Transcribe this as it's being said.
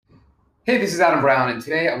Hey, this is Adam Brown, and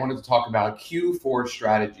today I wanted to talk about Q4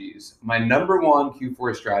 strategies. My number one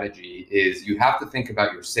Q4 strategy is you have to think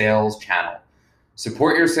about your sales channel.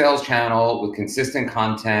 Support your sales channel with consistent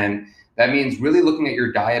content. That means really looking at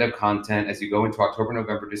your diet of content as you go into October,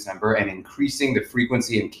 November, December, and increasing the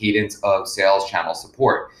frequency and cadence of sales channel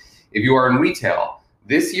support. If you are in retail,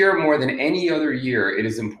 this year more than any other year, it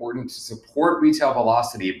is important to support retail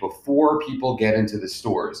velocity before people get into the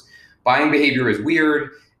stores. Buying behavior is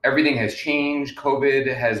weird. Everything has changed.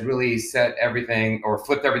 COVID has really set everything or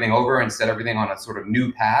flipped everything over and set everything on a sort of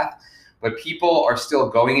new path. But people are still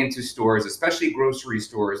going into stores, especially grocery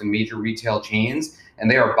stores and major retail chains, and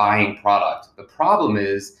they are buying product. The problem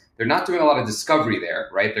is they're not doing a lot of discovery there,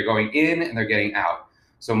 right? They're going in and they're getting out.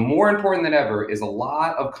 So more important than ever is a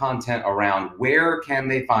lot of content around where can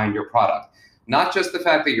they find your product. Not just the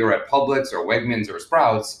fact that you're at Publix or Wegmans or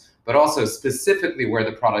Sprouts, but also specifically where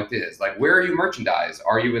the product is. Like, where are you merchandised?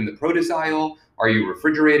 Are you in the produce aisle? Are you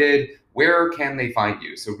refrigerated? Where can they find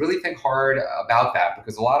you? So really think hard about that,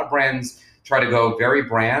 because a lot of brands try to go very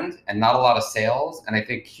brand and not a lot of sales. And I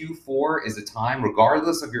think Q4 is a time,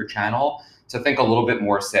 regardless of your channel, to think a little bit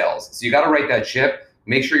more sales. So you got to write that ship.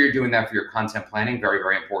 Make sure you're doing that for your content planning. Very,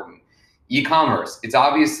 very important. E-commerce. It's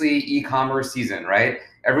obviously e-commerce season, right?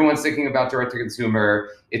 Everyone's thinking about direct to consumer.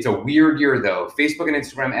 It's a weird year though. Facebook and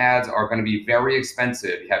Instagram ads are going to be very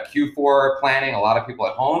expensive. You have Q4 planning, a lot of people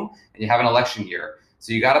at home, and you have an election year.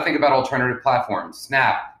 So you got to think about alternative platforms.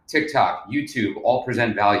 Snap, TikTok, YouTube all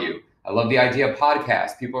present value. I love the idea of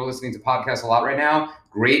podcasts. People are listening to podcasts a lot right now.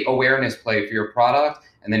 Great awareness play for your product,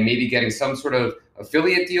 and then maybe getting some sort of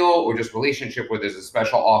affiliate deal or just relationship where there's a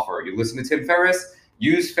special offer. You listen to Tim Ferriss,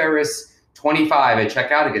 use Ferriss 25 at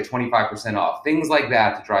checkout to get 25% off. Things like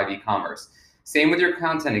that to drive e-commerce. Same with your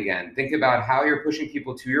content again. Think about how you're pushing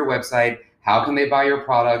people to your website. How can they buy your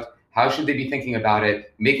product? How should they be thinking about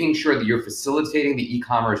it? Making sure that you're facilitating the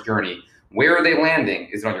e-commerce journey. Where are they landing?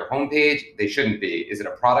 Is it on your homepage? They shouldn't be. Is it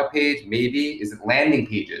a product page? Maybe. Is it landing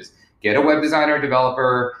pages? Get a web designer or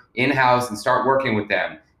developer in-house and start working with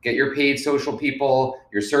them. Get your paid social people,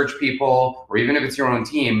 your search people, or even if it's your own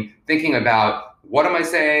team, thinking about what am I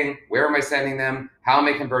saying? Where am I sending them? How am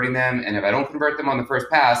I converting them? And if I don't convert them on the first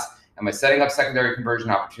pass, am I setting up secondary conversion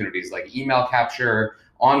opportunities like email capture,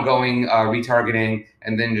 ongoing retargeting,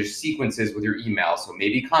 and then just sequences with your email? So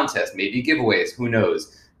maybe contests, maybe giveaways, who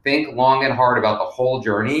knows? Think long and hard about the whole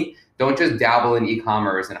journey. Don't just dabble in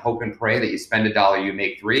e-commerce and hope and pray that you spend $1, you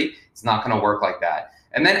make $3. It's not going to work like that.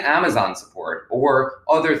 And then Amazon support or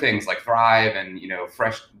other things like Thrive and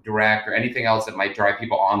Fresh Direct or anything else that might drive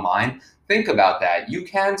people online. Think about that. You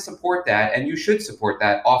can support that and you should support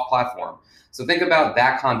that off platform. So think about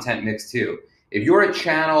that content mix too. If you're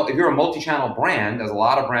a multi-channel brand, as a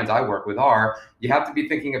lot of brands I work with are, you have to be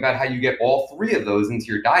thinking about how you get all three of those into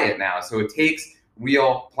your diet now. So it takes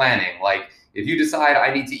real planning. Like if you decide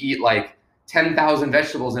I need to eat like 10,000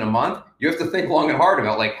 vegetables in a month, you have to think long and hard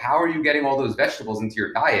about like, how are you getting all those vegetables into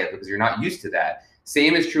your diet, because you're not used to that.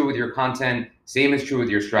 Same is true with your content. Same is true with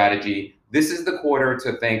your strategy. This is the quarter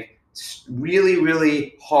to think really,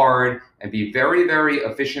 really hard and be very, very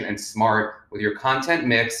efficient and smart with your content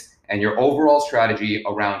mix and your overall strategy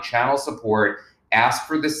around channel support. Ask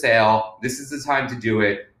for the sale. This is the time to do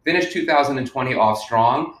it. Finish 2020 off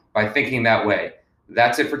strong by thinking that way.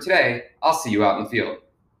 That's it for today. I'll see you out in the field.